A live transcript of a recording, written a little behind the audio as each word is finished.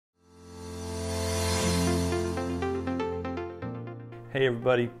Hey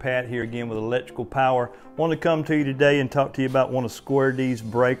everybody, Pat here again with Electrical Power. Want to come to you today and talk to you about one of Square D's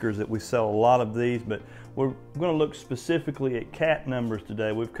breakers that we sell a lot of these, but we're going to look specifically at cat numbers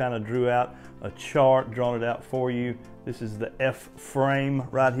today. We've kind of drew out a chart, drawn it out for you. This is the F frame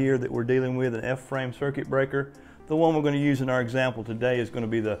right here that we're dealing with, an F frame circuit breaker. The one we're going to use in our example today is going to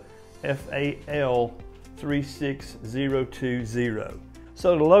be the FAL 36020.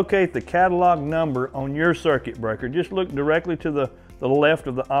 So to locate the catalog number on your circuit breaker, just look directly to the left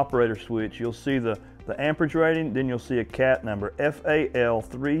of the operator switch. You'll see the amperage rating, then you'll see a cat number, FAL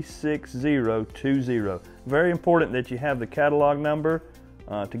 36020. Very important that you have the catalog number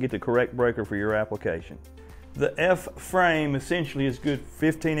to get the correct breaker for your application. The F frame essentially is good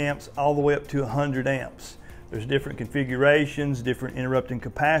 15 amps all the way up to 100 amps. There's different configurations, different interrupting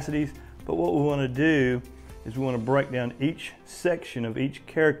capacities, but what we want to do is we want to break down each section of each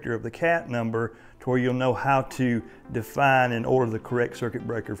character of the cat number to where you'll know how to define and order the correct circuit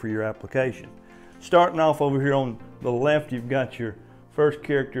breaker for your application. Starting off over here on the left, you've got your first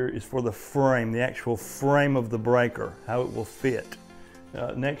character is for the frame, the actual frame of the breaker, how it will fit.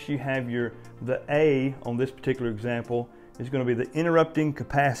 Next you have the A on this particular example is going to be the interrupting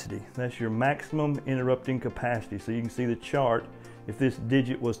capacity. That's your maximum interrupting capacity. So you can see the chart. If this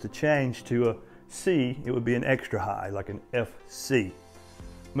digit was to change to a C, it would be an extra high, like an FC.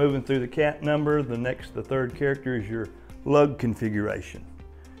 Moving through the cat number, the third character is your lug configuration.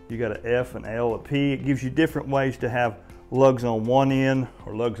 You got an F, an L, a P. It gives you different ways to have lugs on one end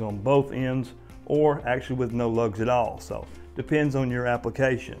or lugs on both ends, or actually with no lugs at all. So depends on your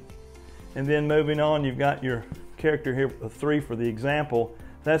application. And then moving on, you've got your character here, a 3 for the example.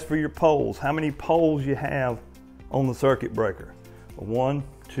 That's for your poles. How many poles you have on the circuit breaker? A 1,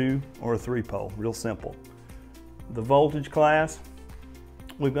 2, or a 3 pole. Real simple. The voltage class,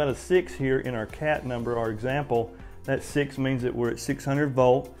 we've got a 6 here in our cat number, our example. That 6 means that we're at 600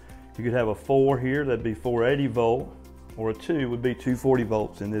 volt. You could have a 4 here, that'd be 480 volt, or a 2 would be 240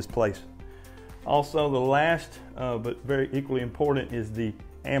 volts in this place. Also, the last, but very equally important, is the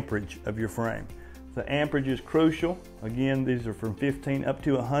amperage of your frame. The amperage is crucial. Again, these are from 15 up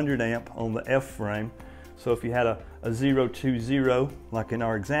to 100 amp on the F frame. So if you had a 020, like in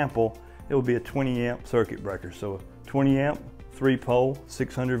our example, it would be a 20 amp circuit breaker. So a 20 amp, 3 pole,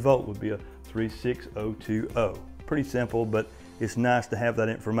 600 volt would be a 36020. Pretty simple, but it's nice to have that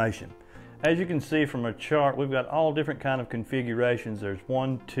information. As you can see from our chart, we've got all different kind of configurations. There's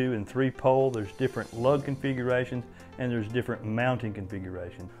 1, 2, and 3 pole. There's different lug configurations, and there's different mounting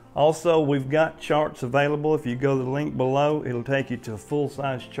configurations. Also, we've got charts available. If you go to the link below, it'll take you to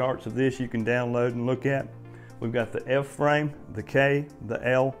full-size charts of this you can download and look at. We've got the F frame, the K, the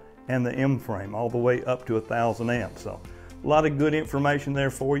L, and the M frame, all the way up to 1000 amps. So a lot of good information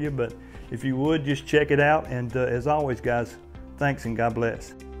there for you, but if you would, just check it out. And as always, guys, thanks and God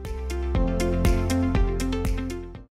bless.